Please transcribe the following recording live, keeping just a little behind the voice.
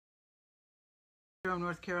Durham,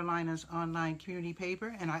 North Carolina's online community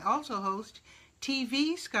paper, and I also host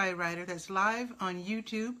TV Skywriter that's live on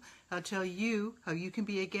YouTube. I'll tell you how you can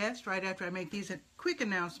be a guest right after I make these quick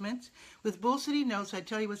announcements. With Bull City Notes, I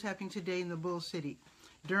tell you what's happening today in the Bull City,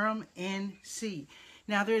 Durham, NC.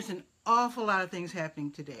 Now, there's an awful lot of things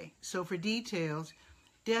happening today. So for details,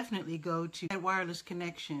 definitely go to that wireless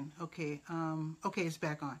connection. Okay, it's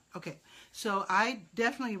back on. Okay, so I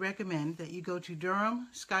definitely recommend that you go to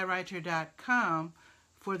DurhamSkywriter.com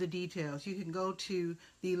for the details. You can go to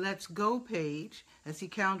the Let's Go page. That's the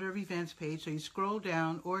calendar of events page. So you scroll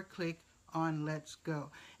down or click on Let's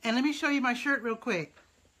Go. And let me show you my shirt real quick.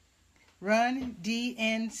 Run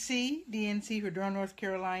DNC, DNC for Durham, North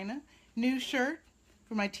Carolina. New shirt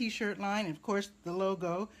for my t-shirt line, and of course the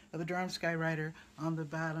logo of the Durham Skywriter on the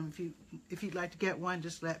bottom. If you'd like to get one,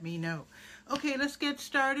 just let me know. Okay, let's get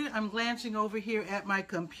started. I'm glancing over here at my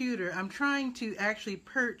computer. I'm trying to actually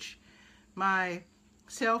perch my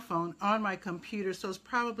cell phone on my computer, so it's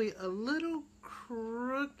probably a little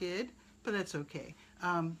crooked, but that's okay.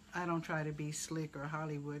 I don't try to be slick or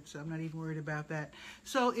Hollywood, so I'm not even worried about that.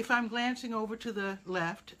 So if I'm glancing over to the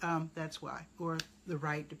left, that's why, or the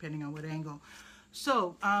right, depending on what angle.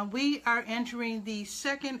 So we are entering the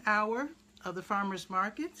second hour of the farmers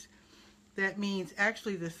markets. That means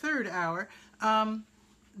actually the third hour.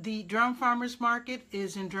 The Durham Farmers Market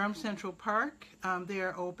is in Durham Central Park. They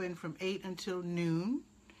are open from 8 until noon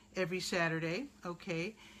every Saturday,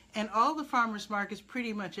 okay? And all the farmers markets,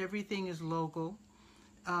 pretty much everything is local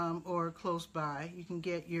or close by. You can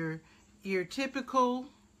get your typical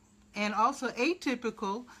and also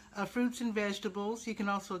atypical fruits and vegetables. You can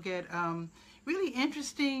also get really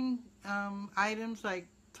interesting items like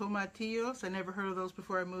tomatillos. I never heard of those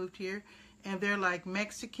before I moved here. And they're like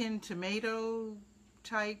Mexican tomato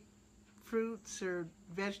type fruits or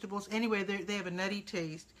vegetables. Anyway, they have a nutty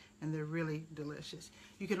taste and they're really delicious.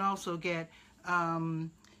 You can also get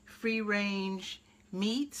free-range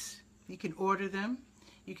meats. You can order them.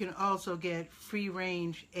 You can also get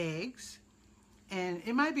free-range eggs. And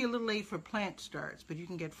it might be a little late for plant starts, but you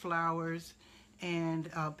can get flowers and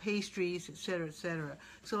pastries, etc., etc.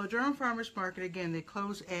 So the Durham Farmers Market, again, they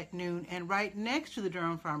close at noon. And right next to the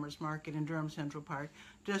Durham Farmers Market in Durham Central Park,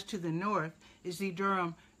 just to the north, is the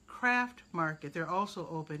Durham Craft Market. They're also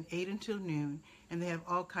open 8 until noon, and they have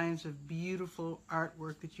all kinds of beautiful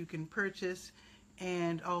artwork that you can purchase,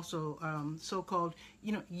 and also so-called,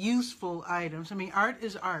 useful items. I mean, art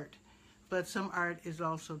is art, but some art is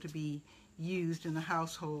also to be used in the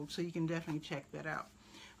household, so you can definitely check that out.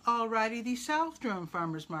 Alrighty, the South Durham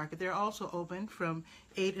Farmers Market, they're also open from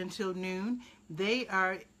 8 until noon. They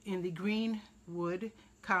are in the Greenwood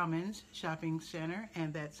Commons Shopping Center,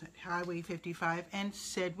 and that's at Highway 55 and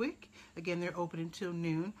Sedgwick. Again, they're open until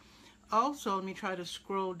noon. Also, let me try to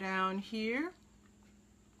scroll down here.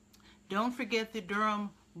 Don't forget the Durham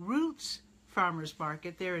Roots Farmers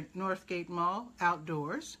Market. They're at Northgate Mall,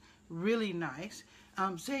 outdoors. Really nice.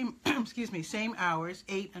 Same hours,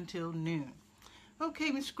 8 until noon.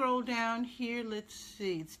 Okay, we scroll down here. Let's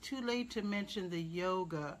see. It's too late to mention the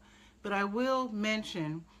yoga, but I will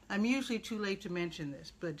mention, I'm usually too late to mention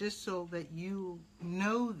this, but just so that you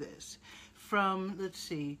know this, from, let's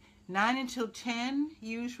see, 9 until 10,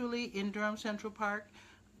 usually in Durham Central Park,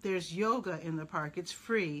 there's yoga in the park. It's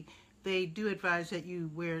free. They do advise that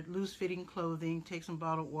you wear loose-fitting clothing, take some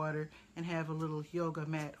bottled water, and have a little yoga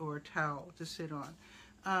mat or a towel to sit on.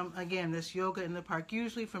 Again, there's yoga in the park,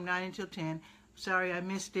 usually from 9 until 10. Sorry, I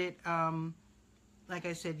missed it. Like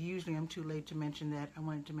I said, usually I'm too late to mention that. I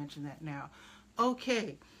wanted to mention that now.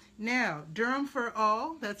 Okay, now, Durham for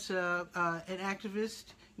All, that's an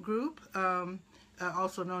activist group,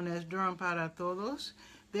 also known as Durham para Todos.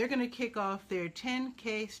 They're going to kick off their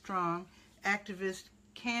 10K strong activist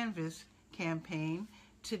canvas campaign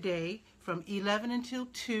today from 11 until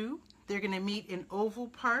 2. They're going to meet in Oval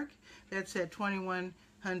Park. That's at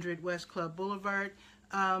 2100 West Club Boulevard.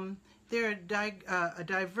 They're a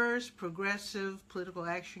diverse, progressive political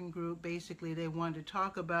action group. Basically, they want to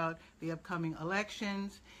talk about the upcoming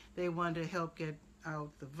elections. They want to help get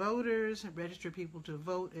out the voters, register people to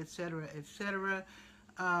vote, etc., etc.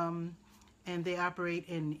 And they operate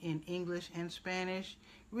in English and Spanish.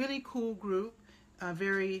 Really cool group.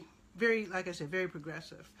 Very, like I said, very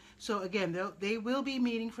progressive. So again, they will be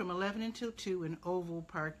meeting from 11 until 2 in Oval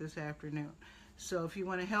Park this afternoon. So if you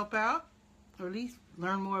want to help out, or at least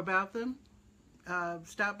learn more about them,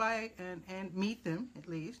 stop by and meet them at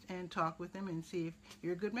least, and talk with them and see if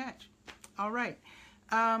you're a good match. All right.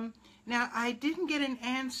 Now, I didn't get an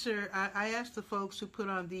answer. I asked the folks who put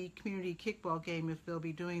on the community kickball game if they'll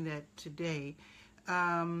be doing that today.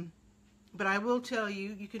 But I will tell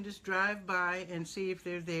you, you can just drive by and see if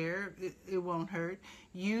they're there. It won't hurt.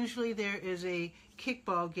 Usually there is a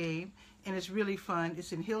kickball game, and it's really fun.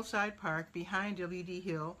 It's in Hillside Park behind W.D.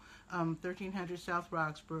 Hill, 1300 South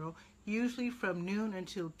Roxborough, usually from noon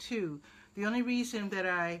until 2. The only reason that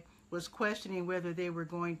I was questioning whether they were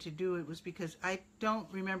going to do it was because I don't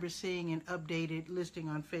remember seeing an updated listing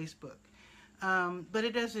on Facebook. But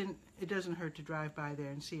it doesn't hurt to drive by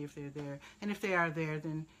there and see if they're there. And if they are there,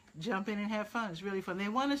 then jump in and have fun. It's really fun. They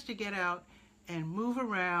want us to get out and move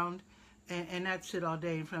around and not sit all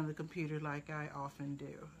day in front of the computer like I often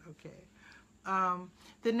do. Okay.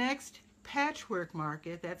 The next patchwork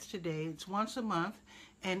market, that's today. It's once a month,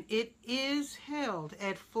 and it is held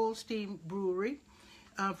at Full Steam Brewery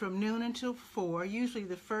from noon until 4, usually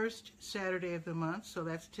the first Saturday of the month, so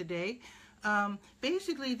that's today.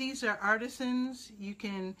 Basically, these are artisans. You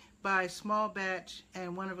can buy small batch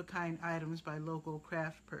and one-of-a-kind items by local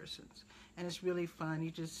craft persons. And it's really fun.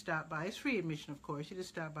 You just stop by. It's free admission, of course. You just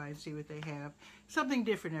stop by and see what they have. Something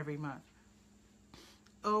different every month.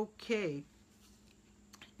 Okay.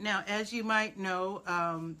 Now, as you might know,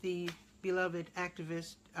 the beloved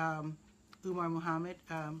activist Umar Muhammad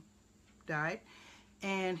died,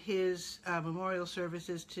 and his memorial service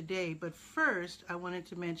is today. But first, I wanted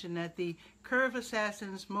to mention that the Curve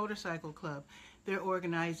Assassins Motorcycle Club, they're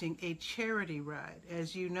organizing a charity ride.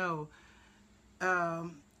 As you know,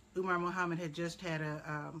 Umar Muhammad had just had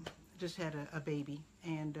a baby,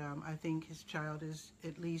 and I think his child is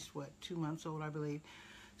at least 2 months old, I believe.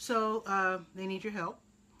 So they need your help.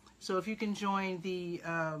 So if you can join the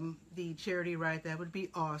charity ride, that would be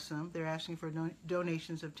awesome. They're asking for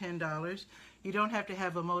donations of $10. You don't have to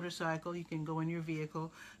have a motorcycle. You can go in your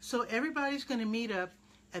vehicle. So everybody's going to meet up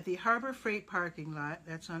at the Harbor Freight parking lot.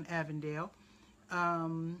 That's on Avondale,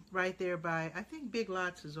 right there by, I think Big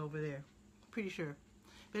Lots is over there. Pretty sure.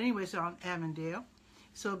 But anyway, it's on Avondale.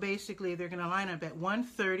 So basically, they're going to line up at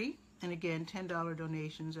 1:30, and again, $10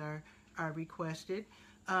 donations are requested.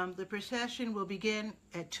 The procession will begin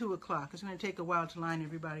at 2 o'clock. It's going to take a while to line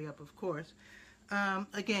everybody up, of course.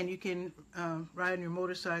 Again, you can ride on your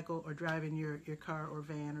motorcycle or drive in your car or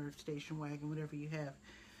van or station wagon, whatever you have.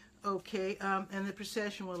 Okay, and the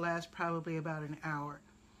procession will last probably about an hour.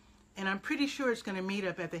 And I'm pretty sure it's going to meet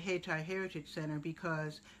up at the Hayti Heritage Center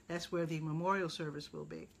because that's where the memorial service will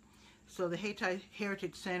be. So the Hayti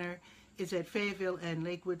Heritage Center is at Fayetteville and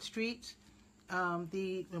Lakewood Streets.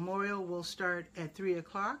 The memorial will start at 3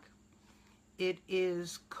 o'clock. It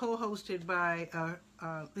is co-hosted by,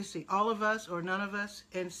 let's see, All of Us or None of Us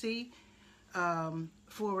NC,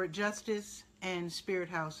 Forward Justice, and Spirit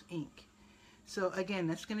House Inc. So again,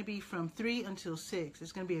 that's going to be from 3 until 6.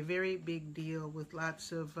 It's going to be a very big deal with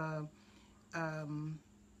lots of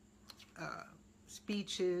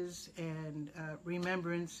speeches and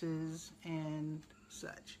remembrances and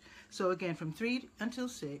such. So again, from 3 until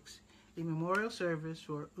 6, the memorial service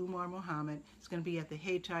for Umar Muhammad is going to be at the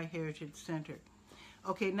Hayti Heritage Center.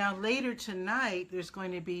 Okay, now later tonight, there's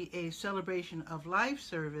going to be a celebration of life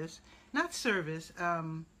service, not service,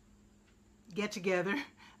 get together,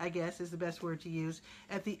 I guess is the best word to use,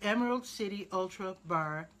 at the Emerald City Ultra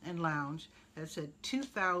Bar and Lounge. That's at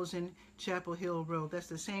 2000 Chapel Hill Road. That's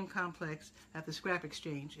the same complex that the Scrap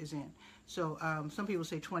Exchange is in. So some people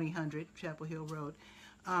say 2000 Chapel Hill Road.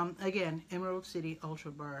 Again, Emerald City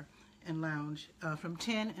Ultra Bar and Lounge from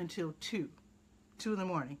 10 until 2 in the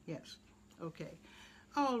morning. Yes. Okay.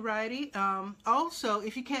 Alrighty. Also,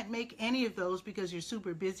 if you can't make any of those because you're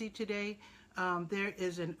super busy today, there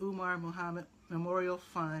is an Umar Muhammad Memorial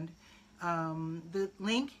Fund. The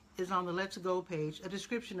link is on the Let's Go page. A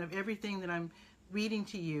description of everything that I'm reading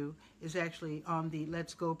to you is actually on the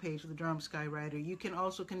Let's Go page of the Durham Skywriter. You can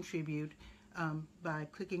also contribute by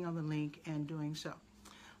clicking on the link and doing so.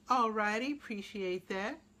 Alrighty, appreciate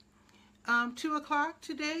that. 2 o'clock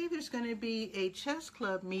today, there's going to be a chess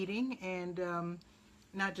club meeting, and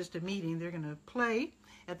not just a meeting, they're going to play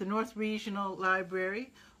at the North Regional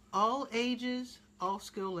Library. All ages, all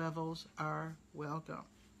skill levels are welcome.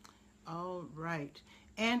 All right.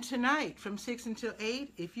 And tonight from 6 until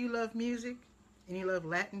 8, if you love music and you love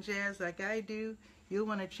Latin jazz like I do, you'll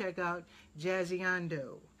want to check out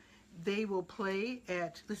Jazziando. They will play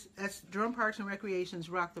at, that's Durham Parks and Recreation's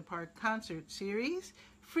Rock the Park concert series.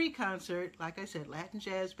 Free concert, like I said, Latin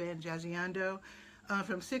jazz band Jazziando,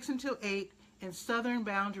 from 6 until 8 in Southern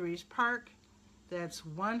Boundaries Park. That's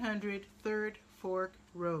 100 3rd Fork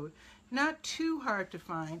Road. Not too hard to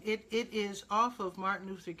find. It is off of Martin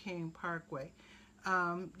Luther King Parkway.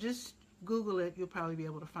 Just Google it. You'll probably be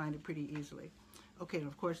able to find it pretty easily. Okay, and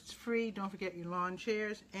of course it's free. Don't forget your lawn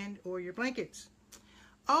chairs and or your blankets.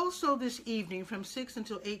 Also this evening from 6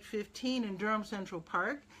 until 8:15 in Durham Central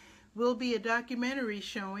Park will be a documentary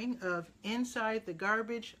showing of Inside the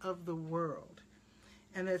Garbage of the World.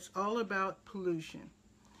 And that's all about pollution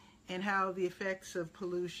and how the effects of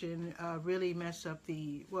pollution really mess up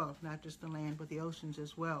the, well, not just the land, but the oceans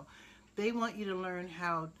as well. They want you to learn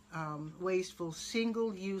how wasteful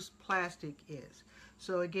single-use plastic is.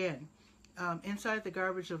 So again, Inside the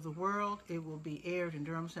Garbage of the World, it will be aired in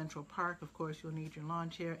Durham Central Park. Of course, you'll need your lawn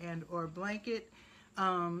chair and or blanket.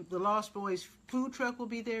 The Lost Boys food truck will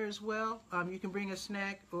be there as well. You can bring a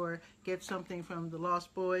snack or get something from the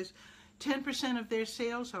Lost Boys. 10% of their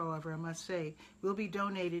sales, however, I must say, will be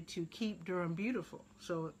donated to Keep Durham Beautiful.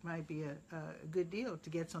 So it might be a good deal to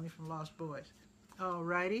get something from Lost Boys.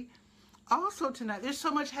 Alrighty. Also tonight, there's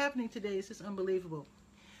so much happening today. This is unbelievable.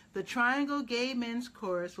 The Triangle Gay Men's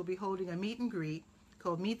Chorus will be holding a meet and greet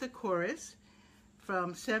called Meet the Chorus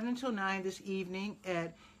from 7 until 9 this evening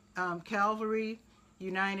at Calvary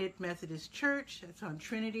United Methodist Church. That's on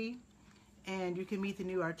Trinity. And you can meet the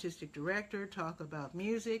new artistic director, talk about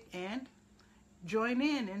music, and join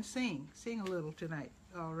in and sing. Sing a little tonight.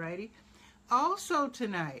 Alrighty. Also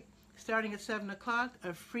tonight, starting at 7 o'clock,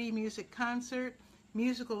 a free music concert.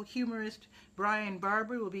 Musical humorist Brian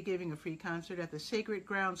Barber will be giving a free concert at the Sacred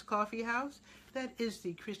Grounds Coffee House. That is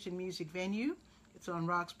the Christian music venue. It's on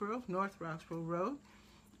Roxborough, North Roxborough Road.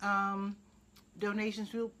 Donations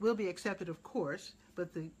will be accepted, of course,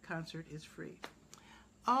 but the concert is free.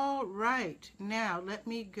 All right, now let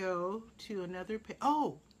me go to another page.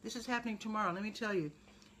 Oh, this is happening tomorrow. Let me tell you,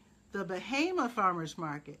 the Bahama Farmers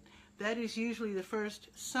Market, that is usually the first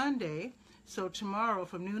Sunday. So tomorrow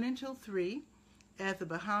from noon until 3 at the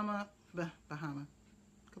Bahama, come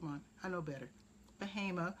on, I know better.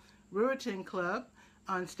 Bahama Ruritan Club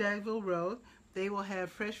on Stagville Road. They will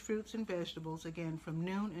have fresh fruits and vegetables again from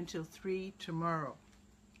noon until 3 tomorrow.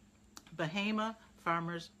 Bahama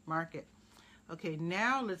Farmers Market. Okay,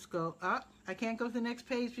 now let's go up. I can't go to the next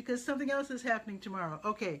page because something else is happening tomorrow.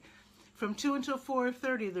 Okay, from 2 until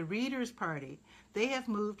 4:30, the Readers Party. They have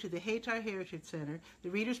moved to the Hayti Heritage Center. The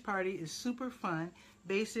Readers Party is super fun.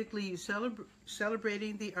 Basically, you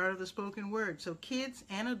celebrating the art of the spoken word. So kids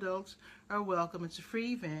and adults are welcome. It's a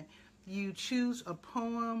free event. You choose a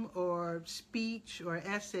poem or speech or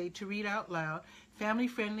essay to read out loud. Family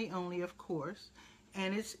friendly only, of course.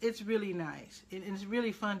 And it's really nice. It's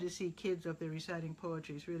really fun to see kids up there reciting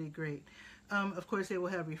poetry. It's really great. Of course, they will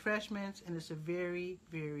have refreshments, and it's a very,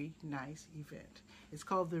 very nice event. It's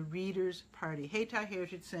called the Readers Party. Hayti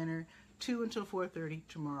Heritage Center, 2 until 4:30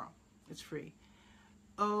 tomorrow. It's free.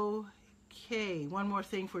 Okay, one more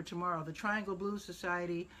thing for tomorrow. The Triangle Blues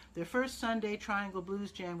Society, their first Sunday Triangle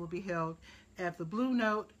Blues Jam will be held at the Blue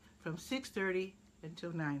Note from 6:30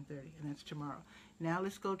 until 9:30, and that's tomorrow. Now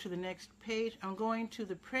let's go to the next page. I'm going to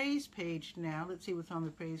the praise page now. Let's see what's on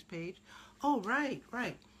the praise page. Oh, right.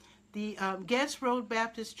 The Guest Road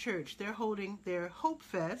Baptist Church, they're holding their Hope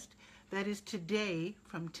Fest. That is today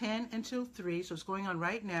from 10 until 3, so it's going on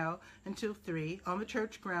right now until 3 on the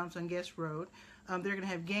church grounds on Guest Road. They're going to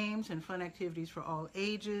have games and fun activities for all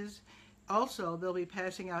ages. Also, they'll be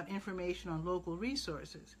passing out information on local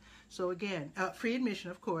resources. So again, free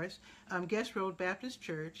admission, of course. Guest Road Baptist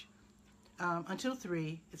Church until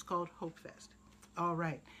 3. It's called Hope Fest. All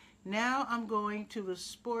right. Now I'm going to the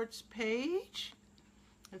sports page.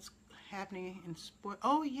 It's happening in sport.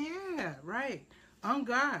 Oh, yeah, right. On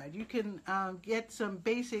guard. You can get some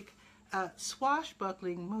basic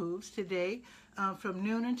swashbuckling moves today from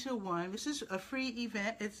noon until 1. This is a free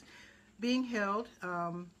event. It's being held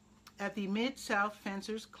at the Mid-South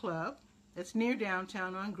Fencers Club. It's near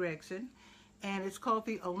downtown on Gregson. And it's called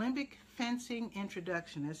the Olympic Fencing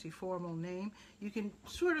Introduction. That's the formal name. You can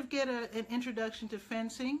sort of get an introduction to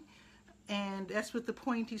fencing. And that's with the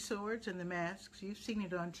pointy swords and the masks. You've seen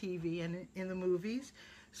it on TV and in the movies.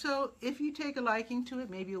 So if you take a liking to it,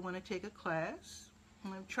 maybe you'll want to take a class.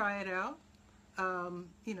 Try it out.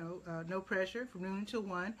 No pressure, from noon until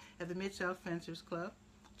 1 at the Mid-South Fencers Club.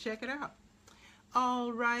 Check it out.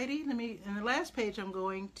 Alrighty, in the last page I'm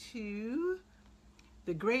going to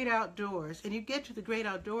the Great Outdoors. And you get to the Great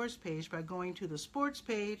Outdoors page by going to the sports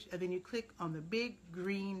page, and then you click on the big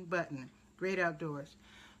green button, Great Outdoors.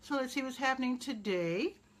 So let's see what's happening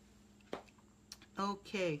today.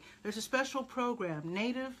 Okay, there's a special program,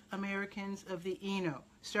 Native Americans of the Eno,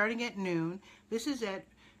 starting at noon. This is at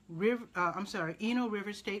Eno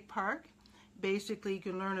River State Park. Basically, you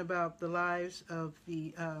can learn about the lives of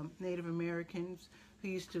the Native Americans who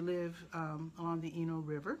used to live along the Eno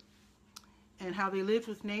River and how they lived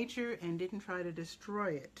with nature and didn't try to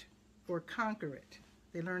destroy it or conquer it.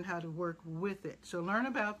 They learned how to work with it. So learn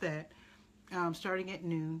about that starting at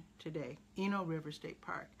noon today, Eno River State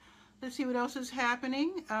Park. Let's see what else is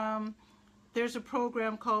happening. There's a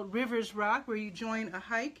program called Rivers Rock where you join a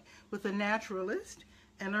hike with a naturalist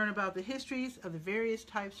and learn about the histories of the various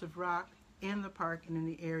types of rock in the park and in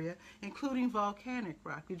the area, including volcanic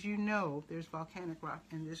rock. Did you know there's volcanic rock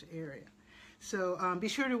in this area? So be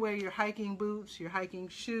sure to wear your hiking boots, your hiking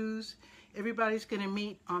shoes. Everybody's going to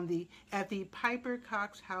meet at the Piper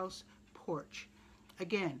Cox House porch.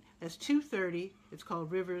 Again, that's 2:30. It's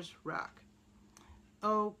called Rivers Rock.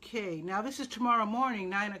 Okay, now this is tomorrow morning,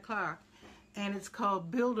 9 o'clock, and it's called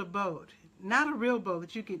Build a Boat. Not a real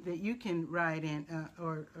boat that you can ride in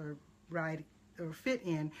or ride or fit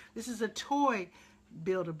in. This is a toy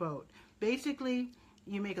Build a Boat. Basically,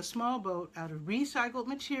 you make a small boat out of recycled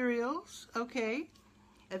materials, okay,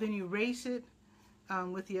 and then you race it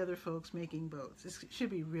with the other folks making boats. This should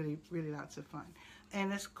be really, really lots of fun.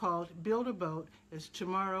 And it's called Build a Boat. It's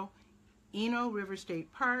tomorrow, Eno River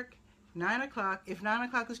State Park, 9 o'clock. If 9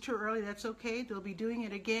 o'clock is too early, that's okay. They'll be doing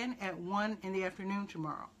it again at 1 in the afternoon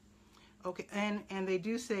tomorrow. Okay, and they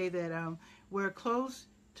do say that wear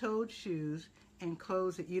closed-toed shoes and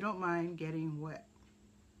clothes that you don't mind getting wet.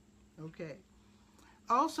 Okay.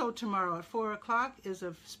 Also tomorrow at 4 o'clock is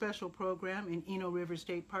a special program in Eno River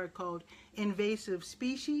State Park called Invasive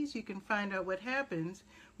Species. You can find out what happens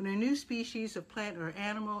when a new species of plant or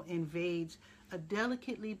animal invades a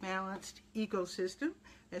delicately balanced ecosystem.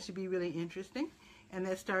 That should be really interesting. And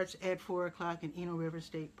that starts at 4 o'clock in Eno River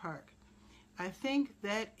State Park. I think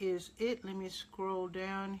that is it. Let me scroll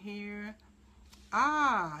down here.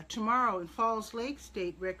 Tomorrow in Falls Lake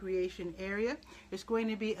State Recreation Area, there's going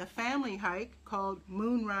to be a family hike called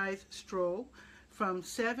Moonrise Stroll from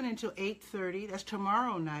 7 until 8:30. That's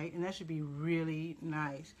tomorrow night, and that should be really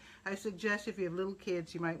nice. I suggest if you have little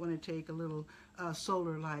kids, you might want to take a little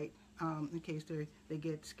solar light in case they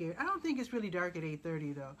get scared. I don't think it's really dark at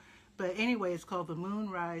 8:30 though. But anyway, it's called the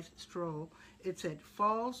Moonrise Stroll. It's at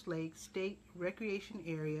Falls Lake State Recreation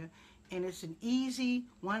Area, and it's an easy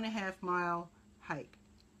 1.5 mile hike.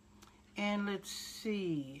 And let's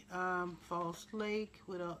see, Falls Lake,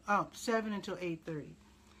 what else? 7 until 8:30.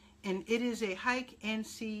 And it is a hike and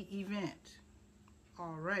see event.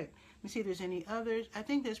 All right, let me see if there's any others. I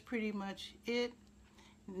think that's pretty much it.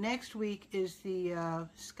 Next week is the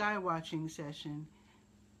sky watching session.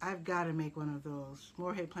 I've got to make one of those.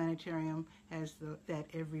 Moorhead Planetarium has that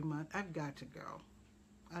every month. I've got to go.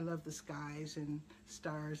 I love the skies and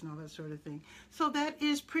stars and all that sort of thing. So that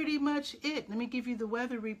is pretty much it. Let me give you the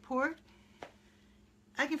weather report.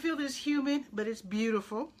 I can feel this humid, but it's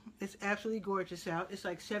beautiful. It's absolutely gorgeous out. It's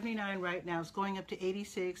like 79 right now. It's going up to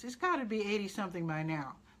 86. It's got to be 80 something by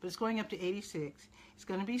now, but it's going up to 86. It's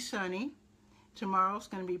going to be sunny. Tomorrow's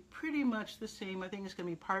going to be pretty much the same. I think it's going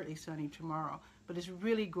to be partly sunny tomorrow, but it's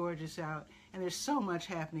really gorgeous out, and there's so much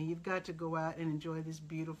happening. You've got to go out and enjoy this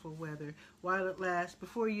beautiful weather while it lasts.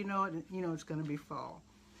 Before you know it, it's going to be fall.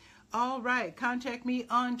 All right, contact me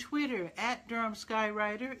on Twitter at Durham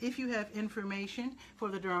Skywriter if you have information for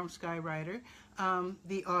the Durham Skywriter.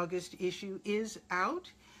 The August issue is out.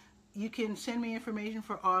 You can send me information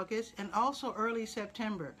for August and also early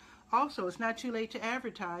September. Also, it's not too late to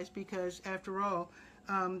advertise because, after all,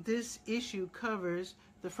 this issue covers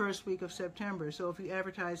the first week of September. So if you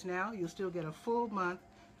advertise now, you'll still get a full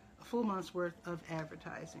month's worth of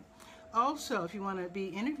advertising. Also, if you want to be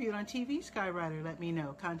interviewed on TV Skywriter, let me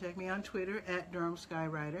know. Contact me on Twitter at Durham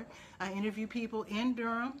Skywriter. I interview people in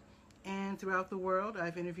Durham and throughout the world.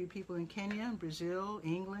 I've interviewed people in Kenya, Brazil,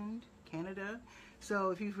 England, Canada.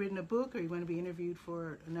 So if you've written a book or you want to be interviewed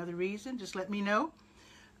for another reason, just let me know.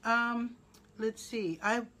 Let's see.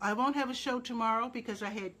 I won't have a show tomorrow because I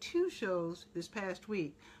had 2 shows this past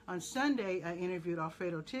week. On Sunday, I interviewed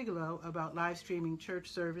Alfredo Tigolo about live streaming church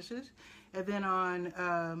services. And then on,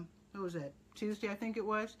 what was that, Tuesday, I think it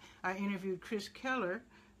was, I interviewed Chris Keller,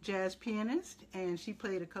 jazz pianist, and she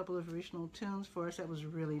played a couple of original tunes for us. That was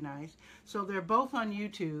really nice. So they're both on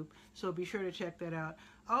YouTube, so be sure to check that out.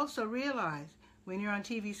 Also realize, when you're on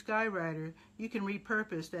TV Skywriter, you can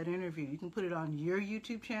repurpose that interview. You can put it on your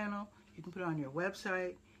YouTube channel, you can put it on your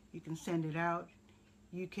website, you can send it out,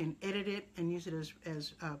 you can edit it and use it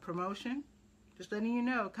as promotion. Just letting you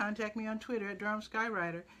know, contact me on Twitter at Durham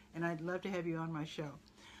Skywriter, and I'd love to have you on my show.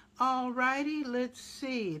 Alrighty, let's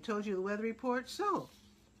see. I told you the weather report, so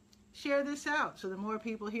share this out so that more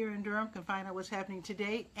people here in Durham can find out what's happening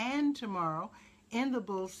today and tomorrow in the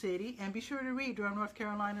Bull City, and be sure to read Durham, North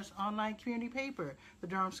Carolina's online community paper, the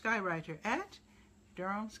Durham Skywriter, at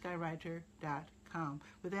durhamskywriter.com.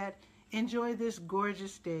 With that, enjoy this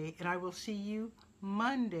gorgeous day, and I will see you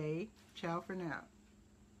Monday. Ciao for now.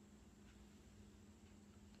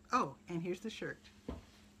 Oh, and here's the shirt.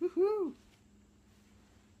 Woohoo!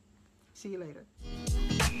 See you later.